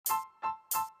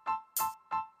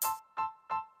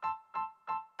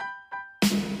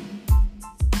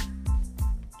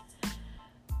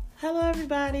Hello,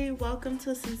 everybody. Welcome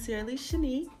to Sincerely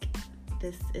Shanique.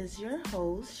 This is your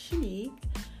host, Shanique.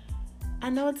 I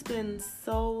know it's been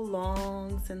so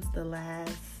long since the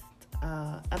last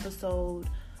episode,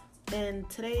 and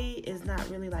today is not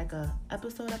really like a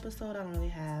episode. I don't really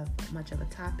have much of a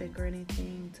topic or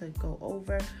anything to go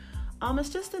over. It's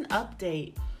just an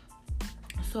update.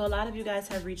 So a lot of you guys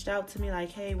have reached out to me like,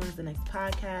 hey, when's the next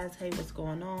podcast? Hey, what's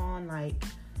going on? Like,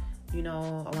 I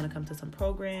want to come to some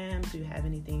programs. Do you have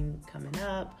anything coming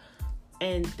up?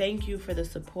 And thank you for the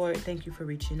support. Thank you for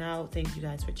reaching out. Thank you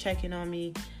guys for checking on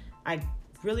me. I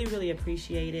really, really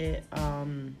appreciate it.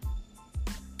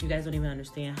 You guys don't even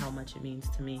understand how much it means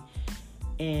to me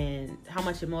and how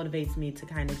much it motivates me to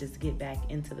kind of just get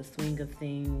back into the swing of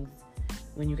things.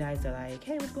 When you guys are like,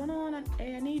 hey, what's going on?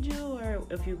 Hey, I need you. Or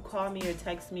if you call me or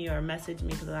text me or message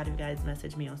me, because a lot of you guys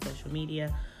message me on social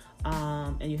media,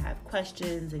 and you have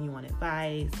questions and you want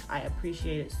advice. I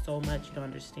appreciate it so much. You don't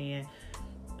understand.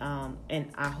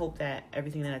 And I hope that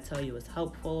everything that I tell you is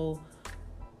helpful.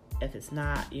 If it's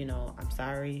not, I'm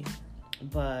sorry.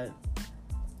 But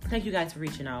thank you guys for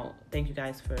reaching out. Thank you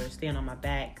guys for staying on my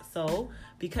back. So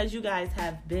because you guys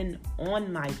have been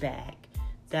on my back,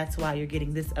 that's why you're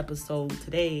getting this episode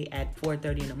today at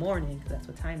 4:30 in the morning, because that's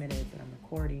what time it is that I'm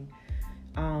recording.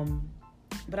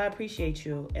 But I appreciate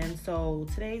you. And so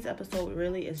today's episode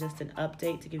really is just an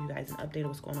update to give you guys an update of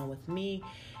what's going on with me,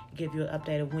 give you an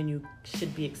update of when you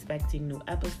should be expecting new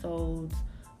episodes,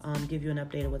 give you an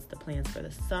update of what's the plans for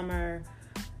the summer.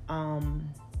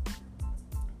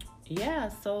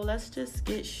 So let's just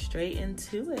get straight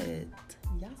into it.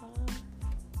 Yeah.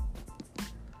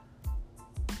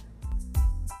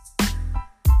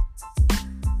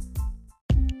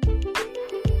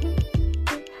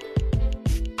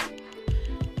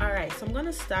 So I'm going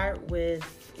to start with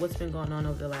what's been going on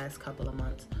over the last couple of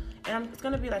months. And it's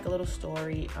going to be like a little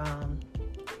story,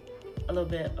 a little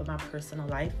bit of my personal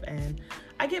life. And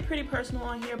I get pretty personal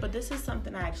on here, but this is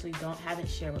something I actually haven't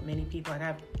shared with many people. Like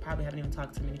I probably haven't even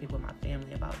talked to many people in my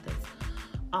family about this.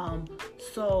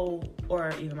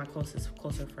 Or even my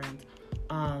closer friends,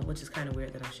 which is kind of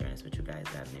weird that I'm sharing this with you guys.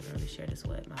 I haven't even really shared this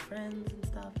with my friends and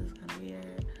stuff. It's kind of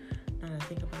weird now that I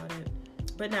think about it.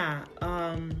 But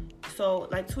so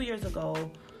like 2 years ago,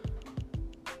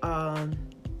 I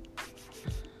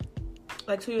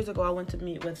went to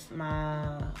meet with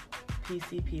my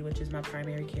PCP, which is my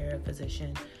primary care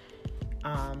physician.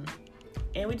 And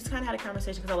we just kind of had a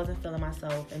conversation because I wasn't feeling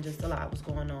myself and just a lot was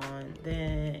going on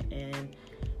then, and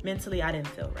mentally I didn't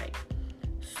feel right.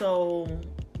 So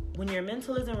when your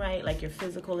mental isn't right, like your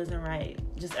physical isn't right,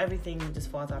 just everything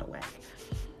just falls out of whack.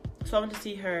 So I went to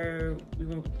see her. We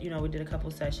did a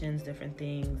couple sessions, different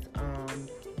things.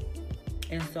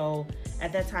 And so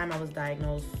at that time I was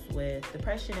diagnosed with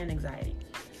depression and anxiety.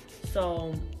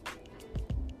 So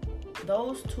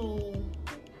those two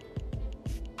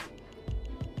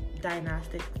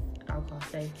diagnostics, I'll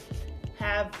say,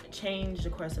 have changed the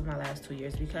course of my last 2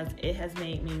 years because it has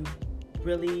made me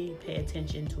really pay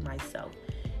attention to myself.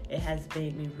 It has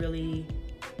made me really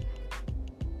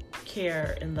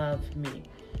care and love me.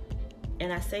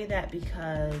 And I say that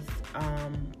because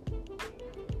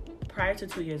prior to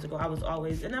 2 years ago, I was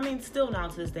always, and I mean still now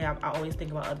to this day, I always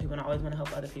think about other people and I always want to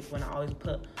help other people and I always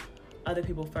put other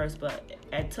people first. But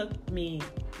it took me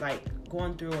like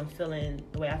going through and feeling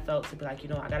the way I felt to be like,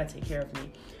 I got to take care of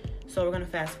me. So we're going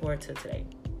to fast forward to today.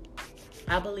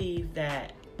 I believe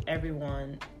that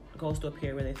everyone goes through a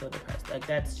period where they feel depressed. Like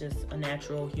that's just a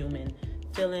natural human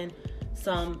feeling.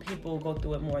 Some people go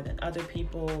through it more than other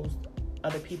people.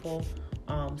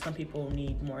 Some people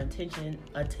need more attention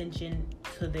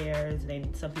to theirs.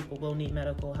 Some people will need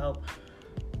medical help.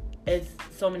 It's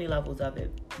so many levels of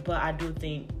it. But I do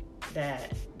think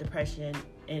that depression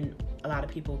in a lot of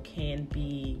people can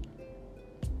be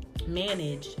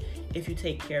managed if you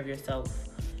take care of yourself,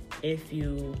 if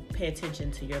you pay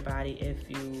attention to your body,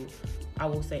 I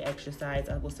will say exercise,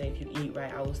 I will say if you eat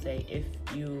right, I will say if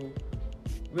you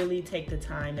really take the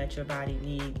time that your body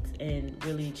needs and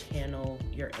really channel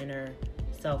your inner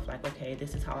self, like, okay,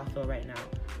 this is how I feel right now.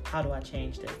 How do I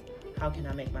change this? How can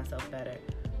I make myself better?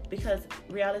 Because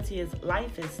reality is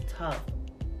life is tough,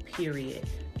 period.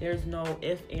 There's no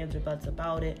ifs, ands, or buts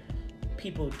about it.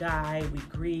 People die, we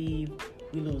grieve,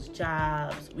 we lose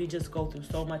jobs, we just go through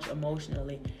so much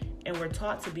emotionally. And we're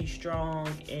taught to be strong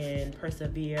and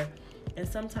persevere. And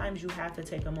sometimes you have to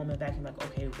take a moment back and be like,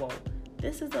 okay, whoa,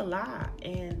 this is a lot.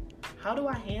 And how do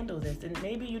I handle this? And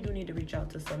maybe you do need to reach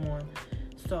out to someone.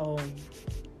 So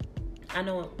I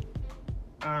know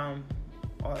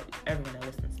or everyone that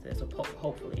listens to this, or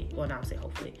hopefully, well, not say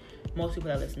hopefully, most people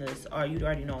that listen to this you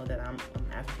already know that I'm an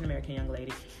African American young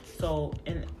lady. So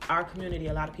in our community,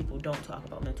 a lot of people don't talk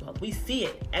about mental health. We see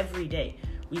it every day.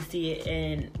 We see it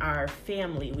in our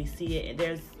family. We see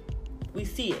it.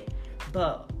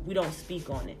 But we don't speak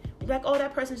on it. We're like, oh,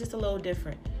 that person's just a little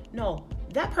different. No,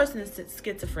 that person is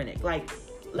schizophrenic. Like,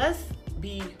 let's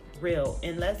be real,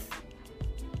 and let's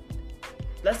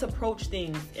approach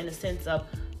things in a sense of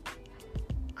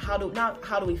not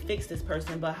how do we fix this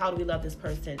person, but how do we love this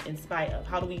person in spite of?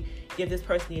 How do we give this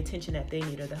person the attention that they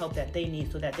need, or the help that they need,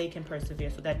 so that they can persevere,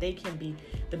 so that they can be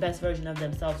the best version of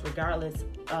themselves regardless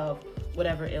of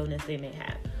whatever illness they may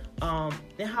have.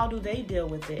 And how do they deal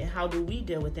with it, and how do we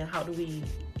deal with it? How do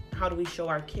we show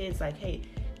our kids, like, hey,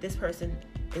 this person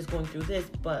is going through this,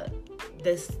 but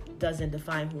this doesn't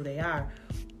define who they are?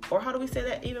 Or how do we say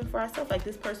that even for ourselves, like,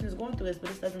 this person is going through this, but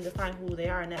this doesn't define who they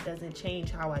are, and that doesn't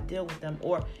change how I deal with them.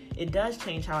 Or it does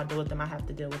change how I deal with them. I have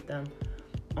to deal with them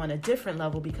on a different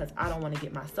level because I don't want to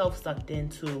get myself sucked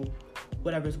into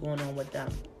whatever's going on with them.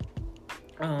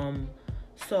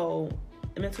 So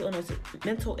mental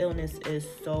illness is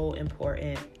so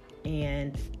important,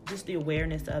 and just the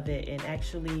awareness of it, and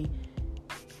actually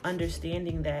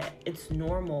understanding that it's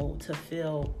normal to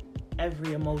feel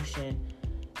every emotion.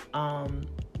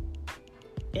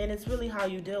 And it's really how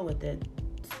you deal with it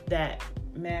that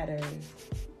matters.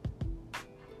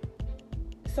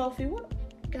 Sophie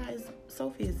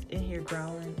is in here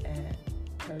growling at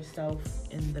herself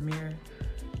in the mirror.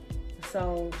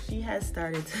 So she has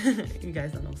started to, you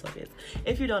guys don't know who Sophie is.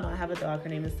 If you don't know, I have a dog. Her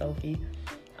name is Sophie.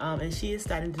 And she is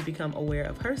starting to become aware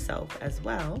of herself as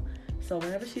well. So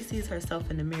whenever she sees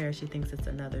herself in the mirror, she thinks it's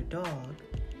another dog.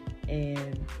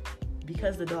 And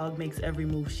because the dog makes every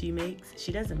move she makes,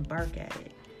 she doesn't bark at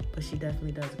it, but she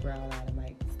definitely does growl at him,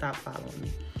 like, stop following me.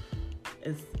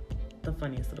 It's the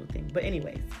funniest little thing. But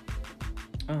anyways,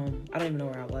 I don't even know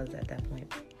where I was at that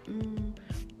point.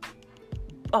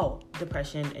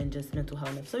 Depression and just mental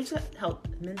health. So just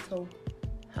mental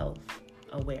health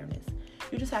awareness.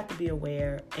 You just have to be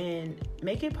aware and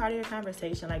make it part of your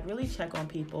conversation. Like, really check on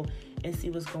people and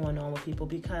see what's going on with people,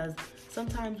 because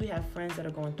sometimes we have friends that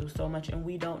are going through so much and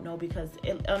we don't know, because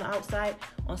on the outside,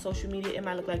 on social media, it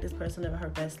might look like this person living her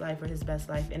best life or his best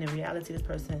life, and in reality, this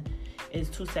person is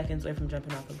 2 seconds away from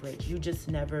jumping off a bridge. You just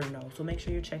never know. So make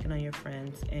sure you're checking on your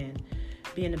friends and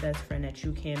being the best friend that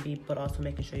you can be, but also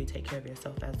making sure you take care of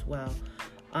yourself as well.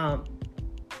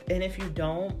 And if you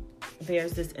don't,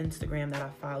 there's this Instagram that I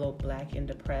follow, Black and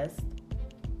Depressed,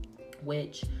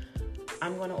 which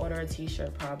I'm going to order a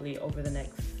t-shirt probably over the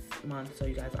next month. So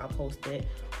you guys, I'll post it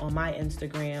on my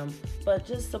Instagram. But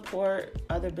just support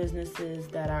other businesses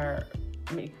that are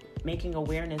making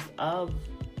awareness of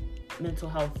mental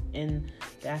health in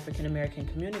the African American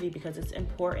community, because it's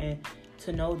important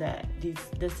to know that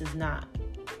this is not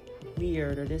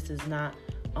weird, or this is not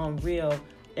unreal.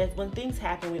 When things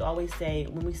happen, we always say,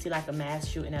 when we see like a mass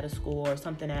shooting at a school or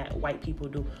something that white people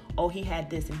do, oh, he had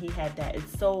this and he had that.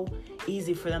 It's so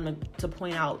easy for them to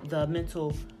point out the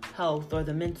mental health or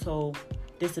the mental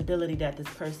disability that this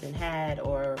person had,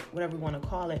 or whatever we want to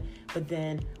call it. But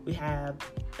then we have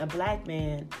a black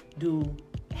man do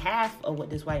half of what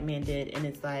this white man did, and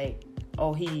it's like,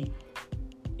 oh, he,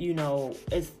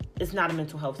 it's not a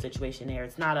mental health situation there.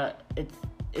 It's not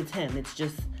it's him. It's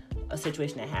just a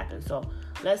situation that happened. So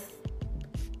let's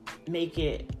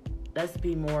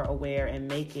be more aware and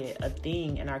make it a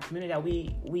thing in our community that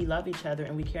we love each other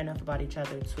and we care enough about each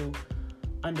other to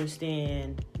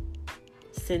understand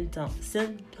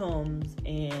symptoms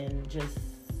and just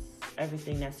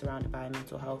everything that's surrounded by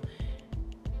mental health.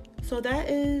 So that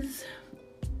is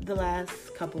the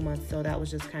last couple months. So that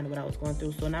was just kind of what I was going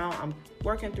through. So now I'm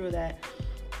working through that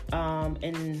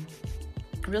and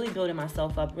really building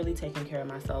myself up, really taking care of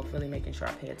myself, really making sure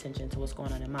I pay attention to what's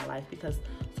going on in my life, because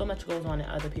so much goes on in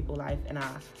other people's life, and I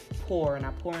pour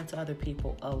into other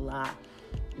people a lot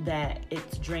that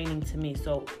it's draining to me.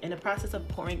 So in the process of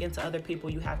pouring into other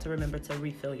people, you have to remember to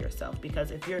refill yourself,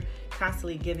 because if you're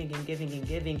constantly giving and giving and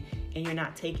giving and you're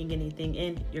not taking anything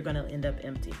in, you're going to end up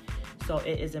empty. So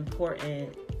it is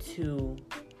important to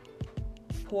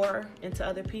pour into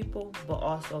other people, but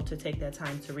also to take that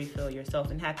time to refill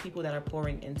yourself and have people that are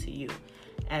pouring into you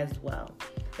as well.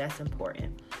 That's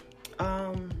important.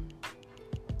 And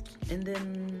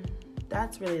then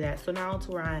that's really that. So now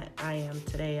to where I am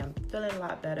today, I'm feeling a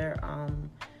lot better.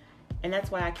 And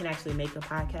that's why I can actually make a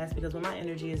podcast, because when my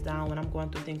energy is down, when I'm going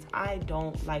through things, I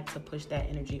don't like to push that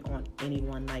energy on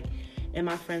anyone. Like, and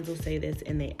my friends will say this,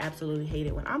 and they absolutely hate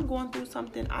it. When I'm going through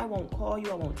something, I won't call you,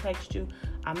 I won't text you.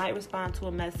 I might respond to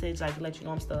a message, like, let you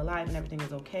know I'm still alive and everything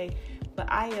is okay. But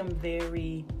I'm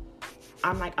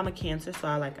a Cancer, so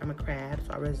I'm a crab,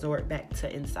 so I resort back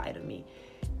to inside of me.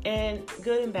 And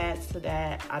good and bad to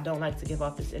that, I don't like to give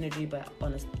off this energy, but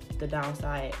on the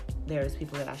downside, there's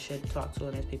people that I should talk to,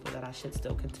 and there's people that I should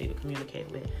still continue to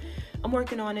communicate with. I'm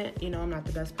working on it. I'm not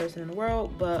the best person in the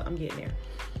world, but I'm getting there.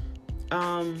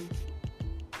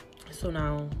 So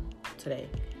now, today,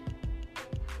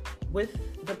 with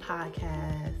the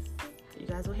podcast, you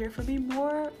guys will hear from me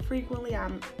more frequently.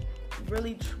 I'm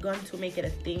really going to make it a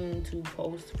thing to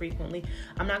post frequently.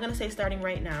 I'm not going to say starting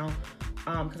right now,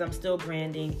 because I'm still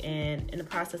branding, and in the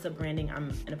process of branding,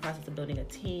 I'm in the process of building a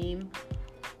team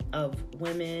of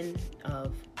women,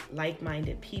 of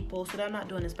like-minded people, so that I'm not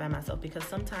doing this by myself, because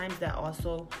sometimes that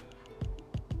also,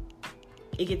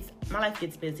 my life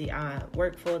gets busy. I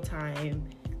work full-time.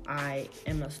 I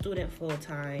am a student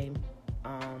full-time.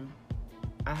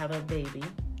 I have a baby,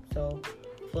 so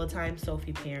full-time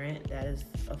Sophie parent. That is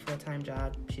a full-time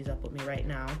job. She's up with me right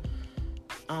now.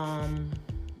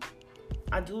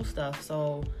 I do stuff,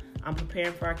 so I'm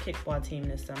preparing for our kickball team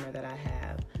this summer that I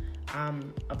have.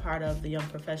 I'm a part of the Young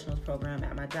Professionals program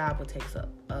at my job, which takes up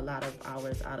a lot of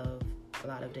hours out of a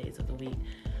lot of days of the week.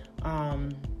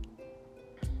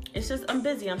 It's just, I'm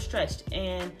busy, I'm stretched,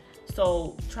 and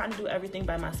so trying to do everything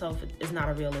by myself is not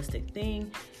a realistic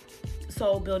thing.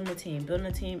 So building a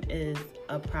team is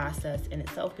a process in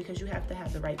itself, because you have to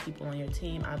have the right people on your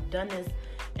team. I've done this,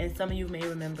 and some of you may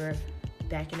remember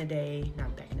back in the day,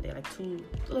 like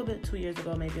 2 years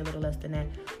ago, maybe a little less than that,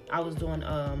 I was doing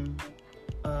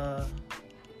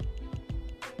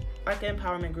like an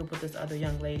empowerment group with this other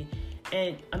young lady,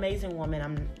 and amazing woman.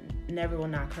 I'm never will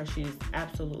knock her. She's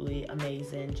absolutely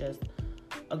amazing, just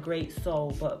a great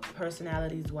soul. But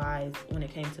personalities wise, when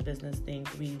it came to business things,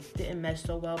 we didn't mesh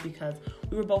so well, because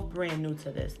we were both brand new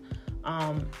to this,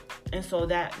 and so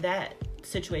that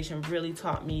situation really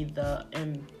taught me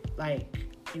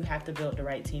you have to build the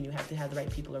right team. You have to have the right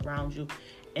people around you,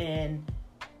 and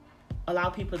allow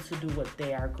people to do what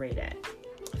they are great at.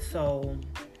 So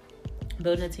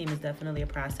building a team is definitely a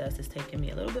process. It's taken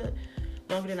me a little bit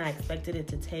longer than I expected it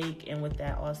to take. And with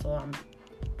that also, I'm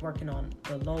working on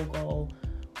the logo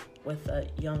with a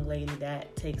young lady.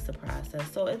 That takes a process.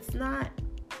 So it's not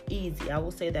easy. I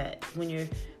will say that when you're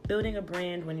building a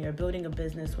brand, when you're building a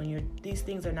business, these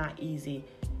things are not easy.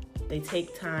 They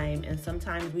take time, and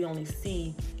sometimes we only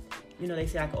see, they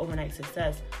say like overnight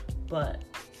success, but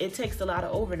it takes a lot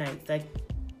of overnights. Like,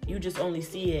 you just only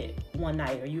see it one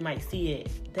night, or you might see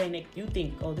it, then you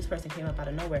think, oh, this person came up out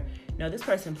of nowhere. No, this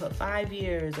person put 5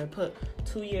 years or put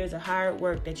 2 years of hard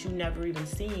work that you never even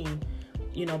seen,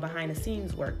 behind the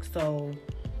scenes work. So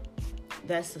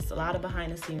that's just a lot of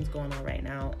behind the scenes going on right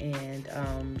now. And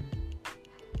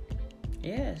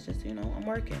it's just, I'm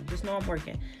working. Just know I'm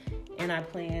working. And I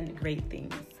plan great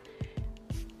things.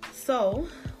 So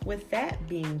with that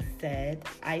being said,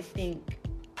 I think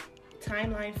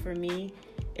timeline for me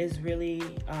is really,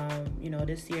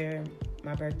 this year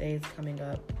my birthday is coming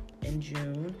up in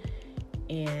June.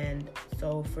 And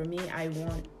so for me, I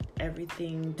want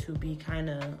everything to be kind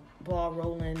of ball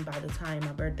rolling by the time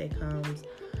my birthday comes.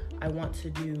 I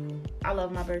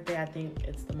love my birthday. I think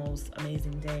it's the most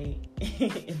amazing day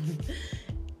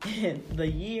in the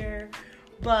year.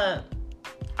 But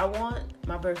I want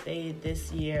my birthday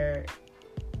this year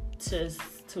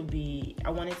I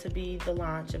want it to be the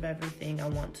launch of everything. I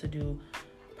want to do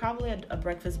probably a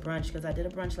breakfast brunch, because I did a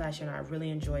brunch last year and I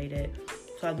really enjoyed it.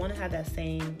 So I want to have that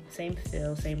same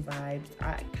feel, same vibes.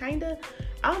 I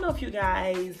don't know if you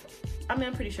guys, I'm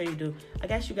pretty sure you do. I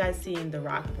guess you guys seen the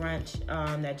Rock brunch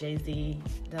that Jay-Z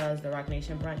does, the Rock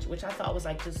Nation brunch, which I thought was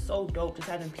like just so dope. Just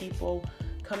having people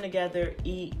come together,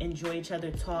 eat, enjoy each other,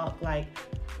 talk, like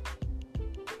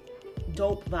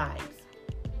dope vibes.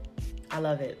 I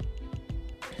love it.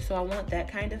 So I want that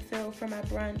kind of feel for my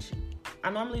brunch. I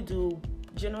normally do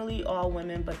generally all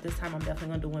women, but this time I'm definitely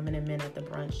going to do women and men at the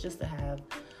brunch, just to have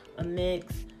a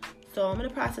mix. So I'm in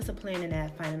the process of planning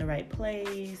that, finding the right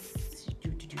place,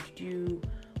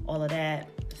 all of that.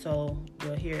 So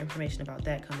you'll hear information about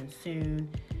that coming soon.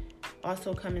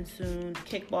 Also coming soon,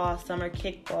 summer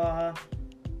kickball.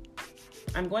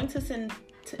 I'm going to send,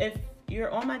 if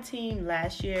you're on my team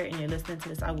last year and you're listening to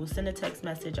this, I will send a text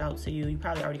message out to you. You're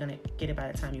probably already going to get it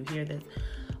by the time you hear this.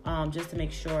 Just to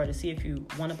make sure to see if you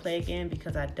want to play again,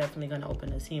 because I'm definitely going to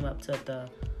open the team up to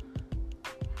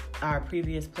our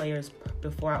previous players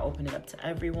before I open it up to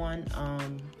everyone.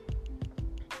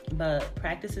 But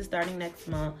practice is starting next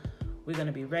month. We're going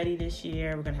to be ready this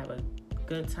year. We're going to have a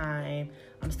good time.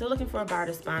 I'm still looking for a bar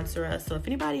to sponsor us. So if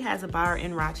anybody has a bar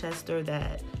in Rochester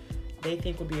that they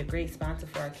think will be a great sponsor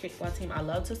for our kickball team, I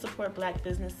love to support Black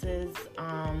businesses.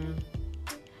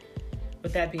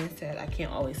 With that being said, I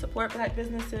can't always support Black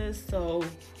businesses, so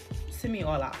send me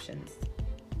all options.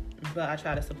 But I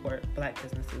try to support Black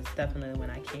businesses definitely when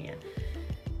I can.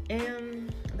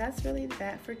 And that's really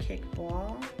that for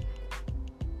kickball.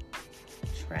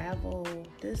 Travel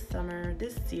this summer,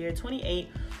 this year, 28.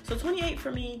 So 28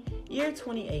 for me, year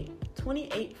 28.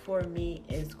 28 for me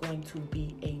is going to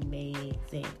be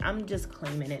amazing. I'm just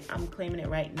claiming it. I'm claiming it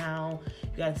right now.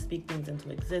 You got to speak things into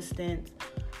existence.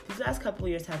 These last couple of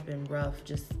years have been rough.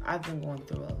 I've been going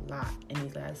through a lot in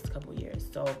these last couple of years.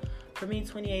 So for me,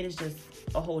 28 is just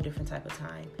a whole different type of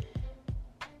time.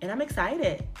 And I'm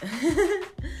excited.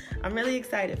 I'm really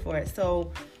excited for it.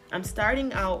 So I'm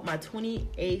starting out my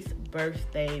 28th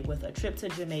birthday with a trip to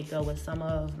Jamaica with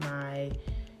a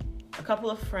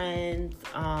couple of friends.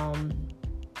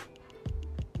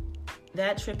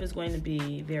 That trip is going to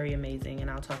be very amazing, and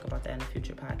I'll talk about that in a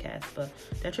future podcast. But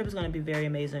that trip is going to be very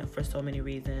amazing for so many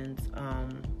reasons.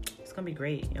 It's going to be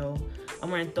great, yo.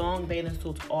 I'm wearing thong bathing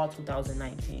suits all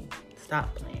 2019.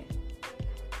 Stop playing.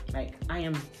 Like, I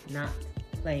am not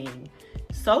playing.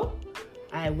 So,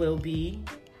 I will be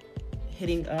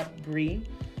hitting up Bree,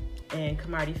 and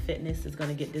Camardi Fitness is going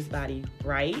to get this body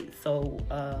right. So,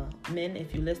 men,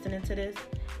 if you're listening to this,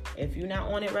 if you're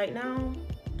not on it right now,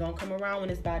 don't come around when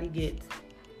this body gets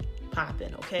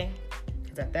popping, okay?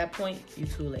 Because at that point, you're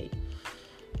too late.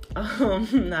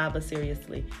 But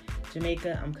seriously,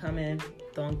 Jamaica, I'm coming.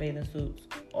 Thong bathing suits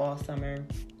all summer.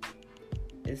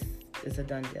 It's a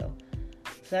done deal.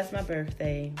 So that's my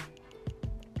birthday.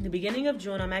 The beginning of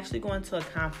June, I'm actually going to a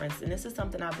conference, and this is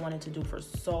something I've wanted to do for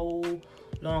so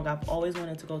long. I've always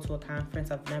wanted to go to a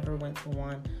conference. I've never went to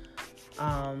one.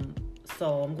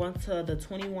 So I'm going to the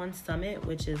 21 Summit,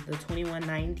 which is the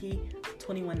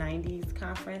 2190s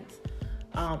conference.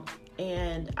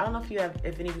 And I don't know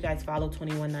if any of you guys follow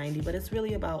 2190, but it's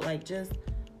really about like just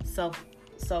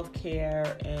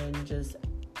self-care and just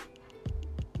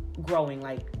growing,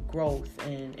 like growth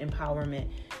and empowerment.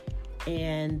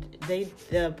 And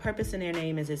the purpose in their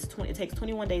name is it takes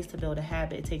 21 days to build a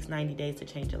habit. It takes 90 days to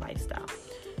change your lifestyle.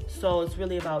 So it's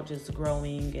really about just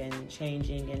growing and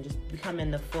changing and just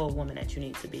becoming the full woman that you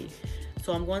need to be.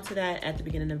 So I'm going to that at the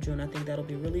beginning of June. I think that'll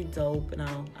be really dope. And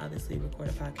I'll obviously record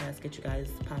a podcast, get you guys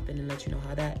popping and let you know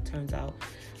how that turns out.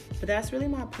 But that's really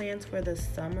my plans for the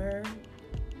summer.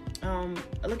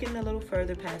 Looking a little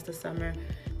further past the summer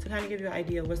to kind of give you an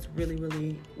idea of what's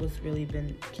really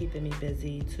been keeping me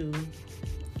busy too.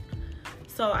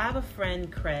 So I have a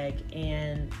friend, Craig,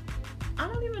 and I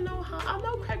don't even know how. I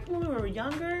know Craig from when we were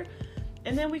younger,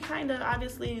 and then we kind of,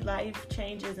 obviously, life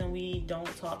changes and we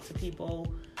don't talk to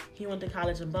people. He went to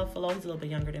college in Buffalo. He's a little bit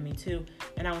younger than me too,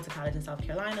 and I went to college in South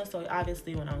Carolina. So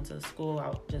obviously, when I went to school,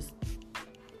 I just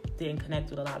didn't connect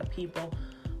with a lot of people.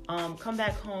 Come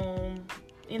back home.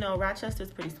 You know,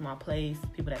 Rochester's a pretty small place.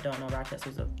 People that don't know,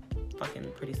 Rochester's a fucking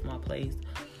pretty small place.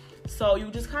 So you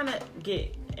just kind of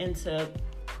get into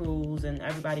crews and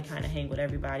everybody kind of hang with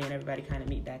everybody and everybody kind of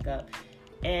meet back up.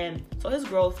 And so his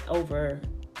growth over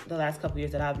the last couple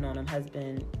years that I've known him has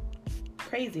been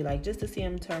crazy. Like, just to see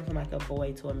him turn from like a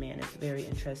boy to a man is very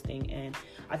interesting. And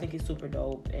I think he's super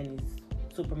dope and he's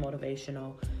super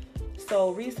motivational.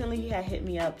 So recently he had hit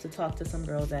me up to talk to some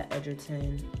girls at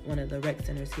Edgerton, one of the rec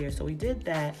centers here. So we did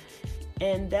that.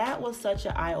 And that was such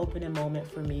an eye-opening moment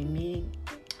for me.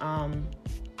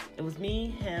 It was me,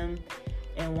 him,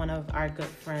 and one of our good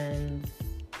friends,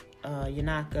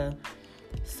 Yanaka.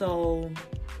 So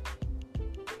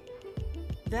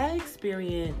that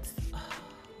experience,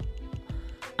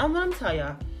 I'm gonna tell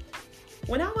y'all,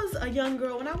 when I was a young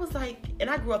girl, when I was like, and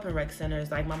I grew up in rec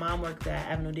centers, like my mom worked at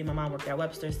Avenue D, my mom worked at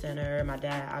Webster Center, my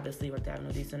dad obviously worked at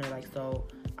Avenue D Center, like, so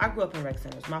I grew up in rec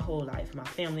centers my whole life. My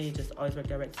family just always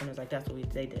worked at rec centers, like that's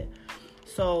what they did.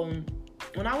 So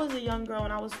when I was a young girl,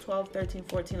 when I was 12, 13,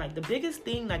 14, like the biggest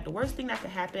thing, like the worst thing that could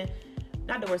happen,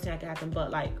 not the worst thing that could happen, but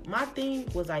like my thing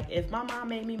was like, if my mom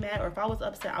made me mad or if I was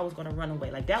upset, I was gonna run away.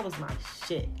 Like that was my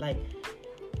shit. Like,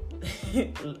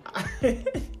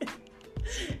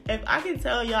 if I can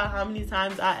tell y'all how many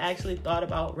times I actually thought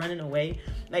about running away,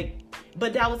 like,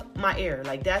 but that was my era.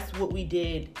 Like, that's what we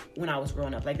did when I was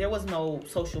growing up. Like, there was no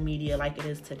social media like it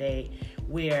is today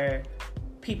where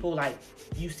people, like,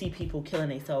 you see people killing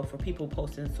themselves or people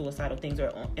posting suicidal things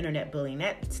or internet bullying.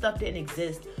 That stuff didn't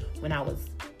exist when I was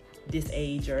this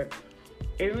age, or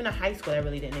even in high school, that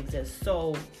really didn't exist.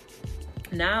 So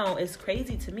now it's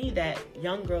crazy to me that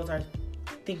young girls are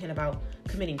thinking about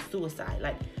committing suicide.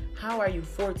 Like, how are you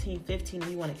 14, 15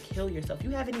 and you want to kill yourself? You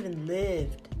haven't even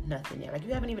lived nothing yet. Like,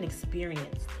 you haven't even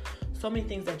experienced so many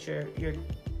things that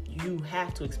you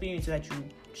have to experience, or that you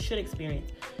should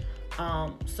experience.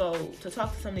 So to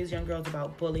talk to some of these young girls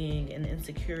about bullying and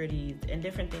insecurities and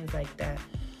different things like that,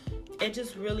 it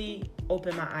just really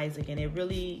opened my eyes again. It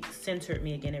really centered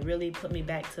me again. It really put me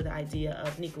back to the idea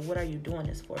of, Nika, what are you doing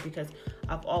this for? Because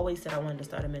I've always said I wanted to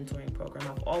start a mentoring program.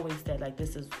 I've always said, like,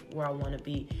 this is where I want to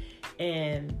be.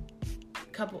 And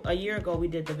a year ago, we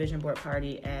did the vision board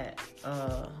party at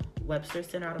Webster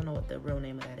Center. I don't know what the real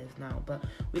name of that is now, but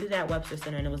we did that at Webster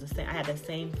Center, and it was the same. I had the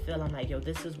same feel. I'm like, yo,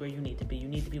 this is where you need to be. You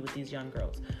need to be with these young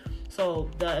girls. So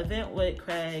the event with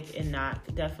Craig and Knock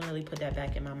definitely put that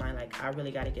back in my mind. Like, I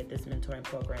really got to get this mentoring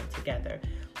program together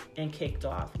and kicked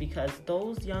off, because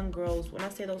those young girls, when I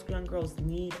say those young girls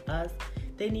need us,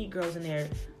 they need girls in their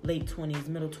late 20s,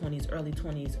 middle 20s, early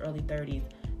 30s.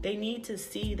 They need to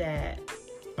see that,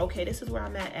 okay, this is where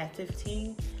I'm at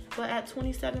 15, but at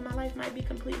 27, my life might be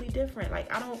completely different.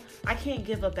 Like, I can't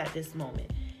give up at this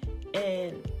moment.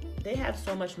 And they have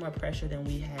so much more pressure than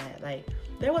we had. Like,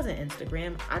 there wasn't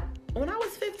Instagram. When I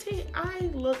was 15, I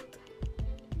looked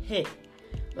hit.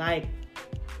 Like,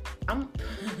 I'll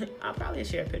probably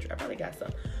share a picture. I probably got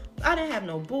some. I didn't have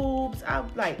no boobs. I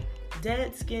like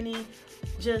dead skinny,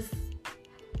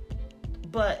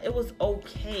 but it was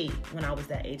okay when I was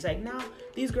that age. Like, now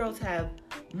these girls have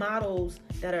models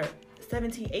that are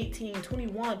 17, 18,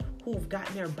 21 who've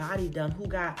gotten their body done, who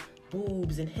got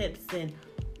boobs and hips and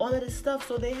all of this stuff.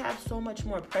 So they have so much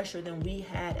more pressure than we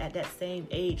had at that same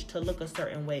age to look a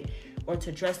certain way, or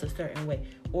to dress a certain way,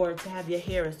 or to have your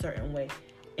hair a certain way.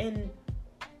 And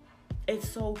it's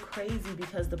so crazy,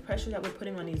 because the pressure that we're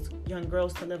putting on these young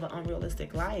girls to live an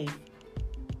unrealistic life,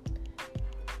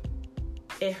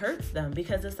 it hurts them,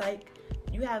 because it's like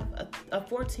you have a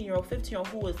 14-year-old, 15-year-old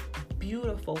who is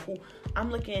beautiful, who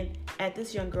I'm looking at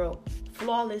this young girl,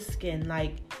 flawless skin,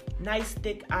 like nice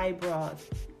thick eyebrows,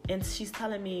 and she's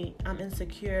telling me I'm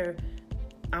insecure,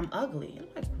 I'm ugly. I'm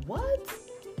like, what?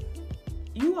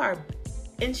 You are,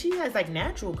 and she has like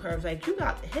natural curves, like you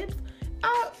got hips.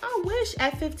 I wish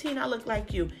at 15 I looked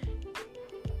like you,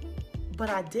 but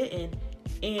I didn't.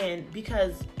 And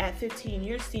because at 15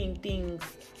 you're seeing things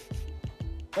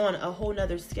on a whole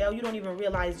nother scale, you don't even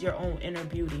realize your own inner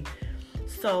beauty.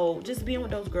 So just being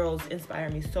with those girls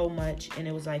inspired me so much. And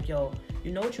it was like, yo,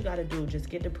 you know what you got to do, just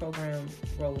get the program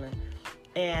rolling.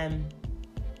 And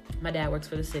my dad works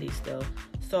for the city still,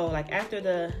 so like after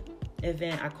the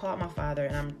event, I called my father,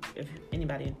 and if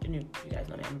anybody, you guys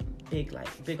know me, I'm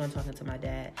big on talking to my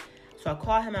dad. So I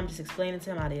called him, I'm just explaining to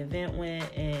him how the event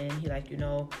went, and he like, you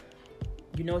know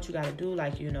what you got to do,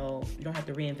 like, you don't have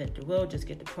to reinvent the wheel, just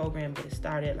get the program, get it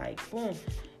started, like, boom.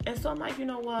 And so I'm like, you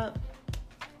know what,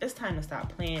 it's time to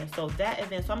stop playing. So that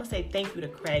event, so I'm gonna say thank you to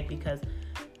Craig, because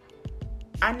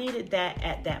I needed that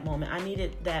at that moment. I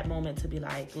needed that moment to be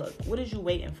like, look, what is you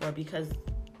waiting for? Because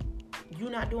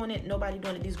you not doing it, nobody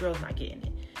doing it, these girls not getting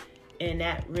it. And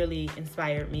that really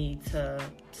inspired me to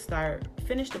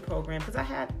finish the program, because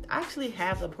I actually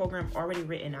have the program already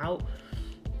written out.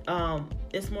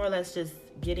 It's more or less just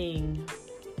getting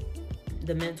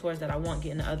the mentors that I want,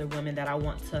 getting the other women that I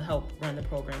want to help run the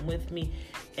program with me,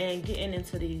 and getting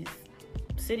into these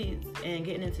cities and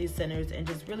getting into these centers and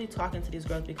just really talking to these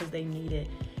girls, because they need it.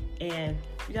 And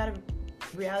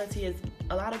reality is,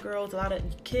 a lot of girls, a lot of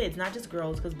kids, not just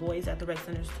girls, because boys at the rec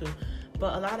centers too,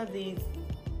 but a lot of these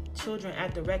children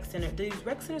at the rec center, these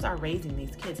rec centers are raising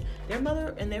these kids. Their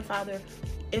mother and their father,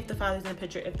 if the father's in the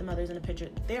picture, if the mother's in the picture,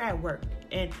 they're at work.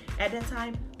 And at that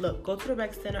time, look, go to the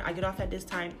rec center. I get off at this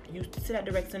time. You sit at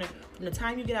the rec center from the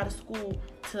time you get out of school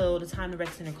till the time the rec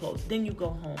center closes. Then you go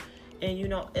home. And,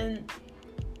 and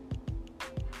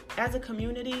as a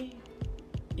community,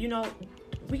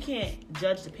 we can't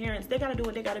judge the parents. They got to do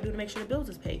what they got to do to make sure the bills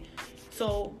is paid.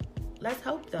 So let's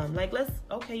help them. Like,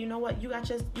 okay, you know what? You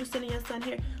sending your son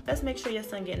here. Let's make sure your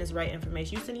son getting his right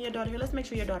information. You sending your daughter here. Let's make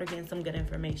sure your daughter getting some good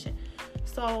information.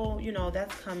 So,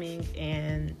 that's coming.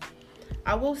 And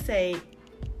I will say,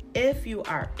 if you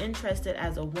are interested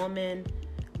as a woman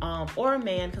or a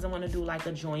man, because I want to do like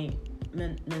a joint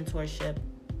mentorship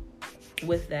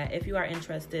with that. If you are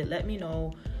interested, let me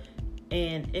know.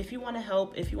 And if you want to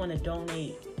help, if you want to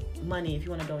donate money, if you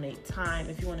want to donate time,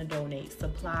 if you want to donate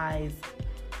supplies,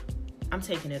 I'm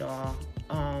taking it all.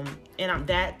 And I'm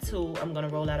going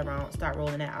to start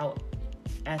rolling that out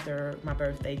after my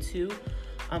birthday too.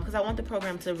 Because I want the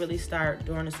program to really start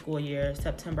during the school year.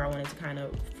 September, I want it to kind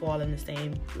of fall in the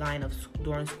same line of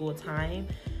during school time.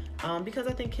 Because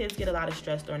I think kids get a lot of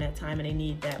stress during that time, and they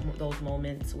need those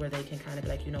moments where they can kind of be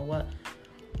like, you know what?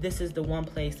 this is the one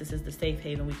place, this is the safe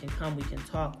haven, we can come, we can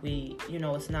talk,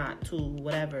 it's not too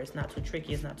whatever, it's not too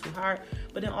tricky, it's not too hard.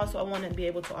 But then also I want to be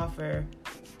able to offer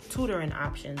tutoring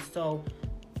options. So,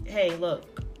 hey,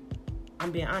 look,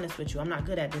 I'm being honest with you, I'm not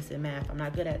good at this in math, I'm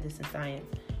not good at this in science.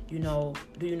 Do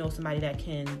you know somebody that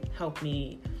can help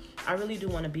me? I really do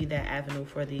want to be that avenue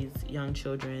for these young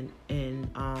children in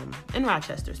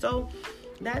Rochester. So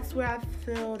that's where I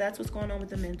feel, that's what's going on with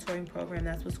the mentoring program.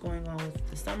 That's what's going on with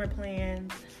the summer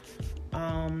plans.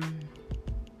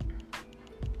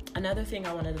 Another thing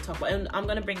I wanted to talk about, and I'm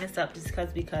going to bring this up just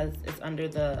because it's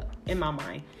in my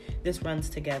mind, this runs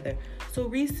together. So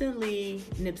recently,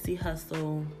 Nipsey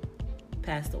Hussle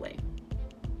passed away.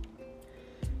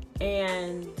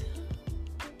 And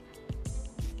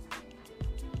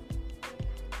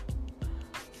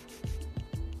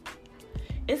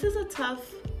this is a tough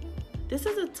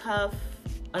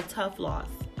loss.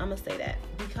 I'm gonna say that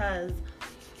because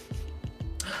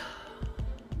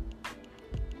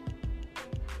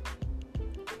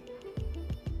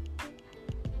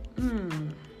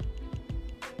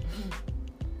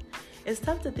it's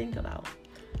tough to think about.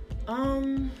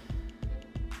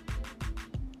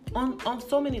 On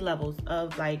so many levels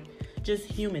of like just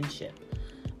humanship.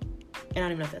 And I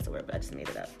don't even know if that's a word, but I just made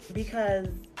it up. Because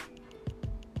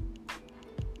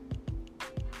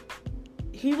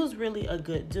he was really a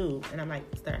good dude. And I'm like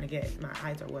starting to get, my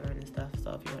eyes are watering and stuff.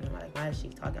 So if you're wondering like, why is she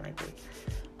talking like this?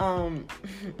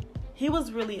 He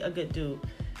was really a good dude.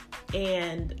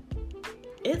 And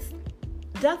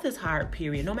death is hard,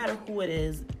 period. No matter who it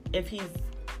is, if he's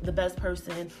the best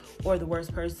person or the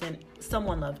worst person,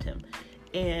 someone loved him.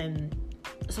 And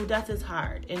so death is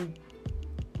hard. And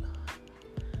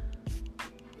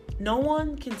no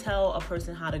one can tell a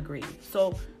person how to grieve.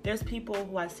 So there's people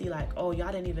who I see like, oh,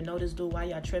 y'all didn't even know this dude. Why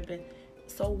y'all tripping?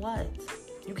 So what?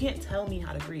 You can't tell me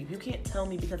how to grieve. You can't tell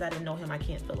me because I didn't know him, I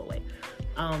can't feel away.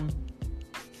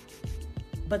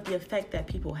 But the effect that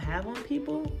people have on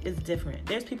people is different.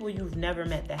 There's people you've never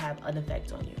met that have an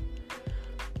effect on you.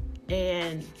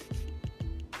 And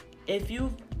if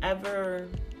you've ever...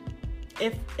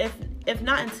 If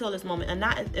not until this moment, and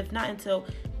if not until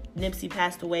Nipsey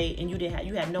passed away, and you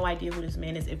had no idea who this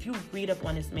man is. If you read up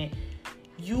on this man,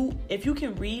 if you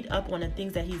can read up on the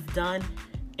things that he's done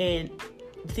and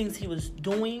the things he was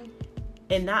doing,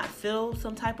 and not feel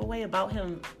some type of way about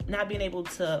him not being able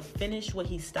to finish what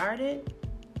he started,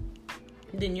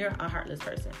 then you're a heartless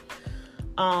person.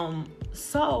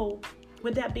 So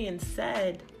with that being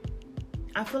said,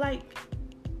 I feel like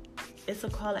it's a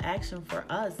call to action for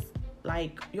us.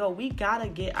 Like, we gotta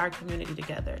get our community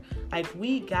together. Like,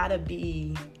 we gotta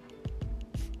be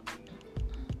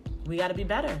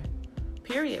better.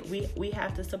 Period. We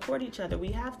have to support each other.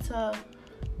 We have to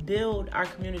build our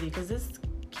community, because this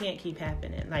can't keep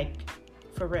happening. Like,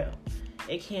 for real.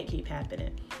 It can't keep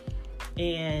happening.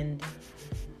 And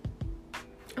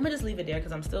I'm gonna just leave it there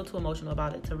because I'm still too emotional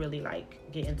about it to really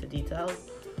like get into details.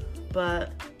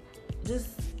 But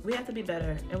we have to be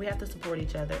better, and we have to support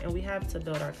each other, and we have to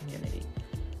build our community.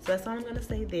 So that's all I'm gonna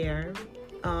say there.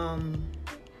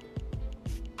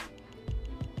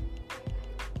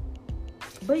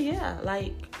 But yeah,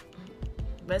 like,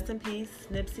 rest in peace,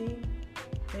 Nipsey,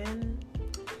 and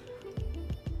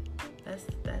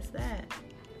that's that.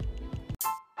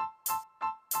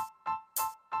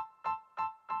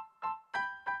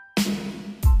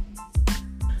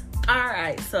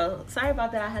 Alright, so sorry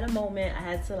about that. I had a moment. I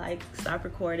had to like stop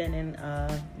recording and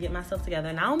get myself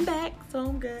together. Now I'm back, so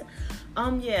I'm good.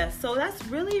 So that's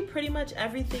really pretty much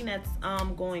everything that's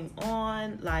going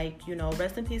on. Like,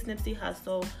 rest in peace, Nipsey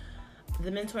Hussle.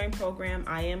 The mentoring program,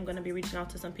 I am going to be reaching out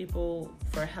to some people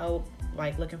for help,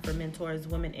 like looking for mentors,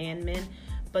 women and men.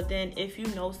 But then if you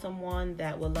know someone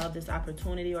that would love this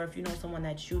opportunity, or if you know someone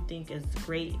that you think is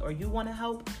great or you want to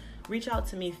help, reach out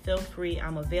to me. Feel free.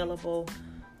 I'm available.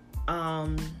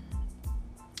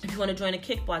 If you want to join a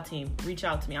kickball team, reach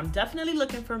out to me. I'm definitely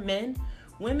looking for men.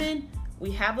 Women,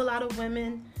 we have a lot of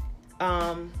women,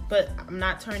 but I'm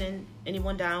not turning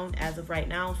anyone down as of right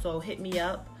now, so hit me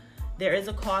up. There is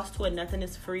a cost to it. Nothing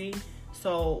is free.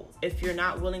 So if you're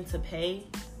not willing to pay,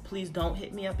 please don't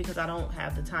hit me up, because I don't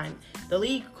have the time. The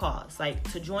league costs, like,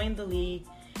 to join the league,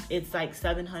 it's like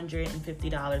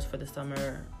 $750 for the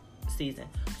summer season.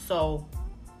 So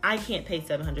I can't pay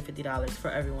 $750 for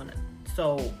everyone.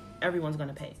 So everyone's going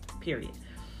to pay, period.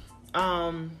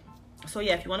 So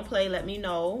yeah, if you want to play, let me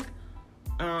know.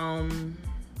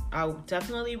 I'll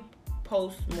definitely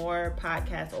post more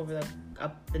podcasts over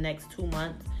the next 2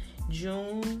 months.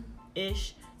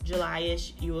 June-ish,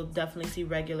 July-ish, you will definitely see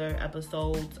regular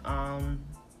episodes.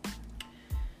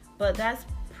 But that's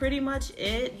pretty much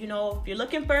it. If you're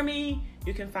looking for me,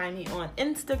 You can find me on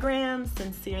Instagram,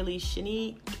 Sincerely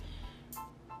Shanique.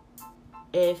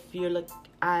 If you're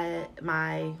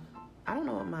my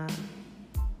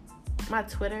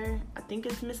Twitter, I think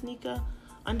it's Miss Nika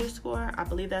 _. I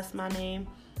believe that's my name.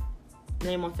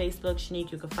 Name on Facebook,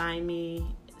 Shanique. You can find me.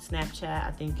 Snapchat,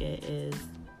 I think it is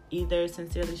either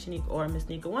Sincerely Shanique or Miss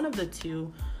Nika, one of the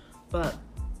two. But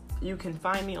you can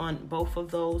find me on both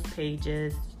of those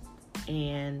pages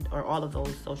or all of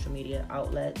those social media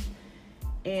outlets.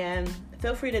 And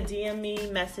feel free to DM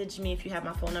me, message me if you have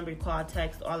my phone number, call,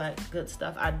 text, all that good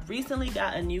stuff. I recently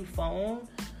got a new phone.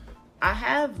 I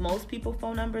have most people's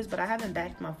phone numbers, but I haven't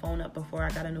backed my phone up before I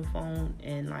got a new phone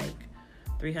in like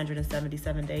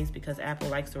 377 days because Apple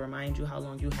likes to remind you how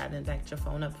long you haven't backed your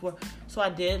phone up for. So I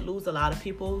did lose a lot of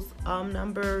people's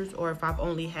numbers, or if I've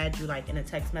only had you like in a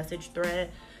text message thread,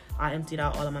 I emptied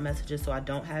out all of my messages, so I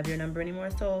don't have your number anymore.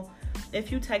 So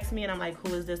if you text me and I'm like,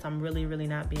 who is this? I'm really, really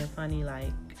not being funny.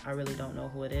 Like, I really don't know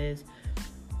who it is.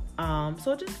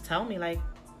 So just tell me, like,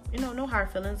 no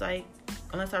hard feelings, like,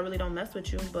 unless I really don't mess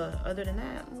with you. But other than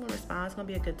that, I'm going to respond. It's going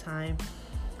to be a good time.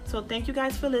 So thank you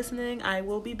guys for listening. I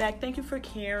will be back. Thank you for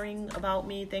caring about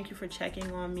me. Thank you for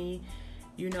checking on me.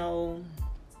 It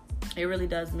really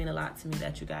does mean a lot to me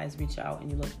that you guys reach out and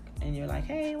you look and you're like,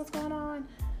 hey, what's going on?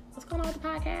 What's going on with the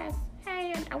podcast?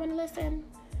 Hey, I want to listen.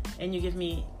 And you give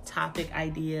me topic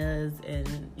ideas,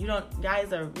 and you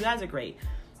guys are great.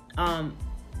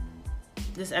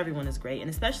 Just everyone is great, and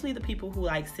especially the people who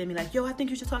like send me like, yo, I think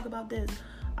you should talk about this.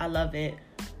 I love it.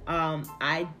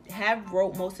 I have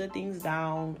wrote most of the things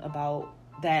down about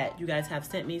that you guys have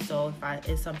sent me, so if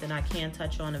it's something I can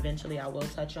touch on eventually, I will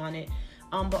touch on it.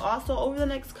 But also over the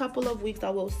next couple of weeks, I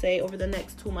will say over the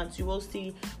next 2 months, you will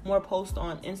see more posts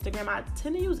on Instagram. I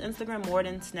tend to use Instagram more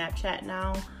than Snapchat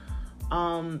now,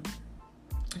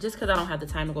 just because I don't have the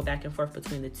time to go back and forth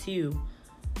between the two.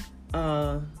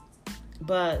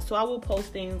 But so I will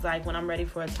post things like when I'm ready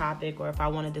for a topic or if I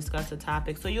want to discuss a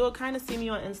topic. So you'll kind of see me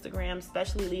on Instagram,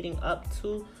 especially leading up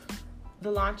to the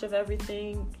launch of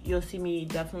everything. You'll see me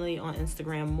definitely on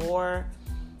Instagram more.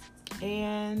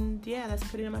 And yeah, that's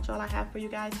pretty much all I have for you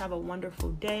guys. Have a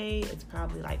wonderful day. It's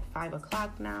probably like 5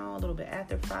 o'clock now, a little bit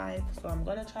after 5. So I'm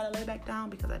going to try to lay back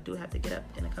down because I do have to get up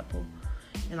in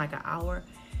like an hour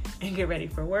and get ready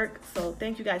for work. So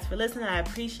thank you guys for listening. I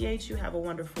appreciate you. Have a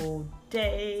wonderful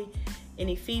day.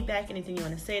 Any feedback, anything you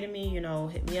want to say to me,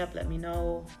 hit me up, let me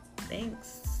know.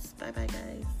 Thanks. Bye-bye,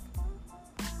 guys.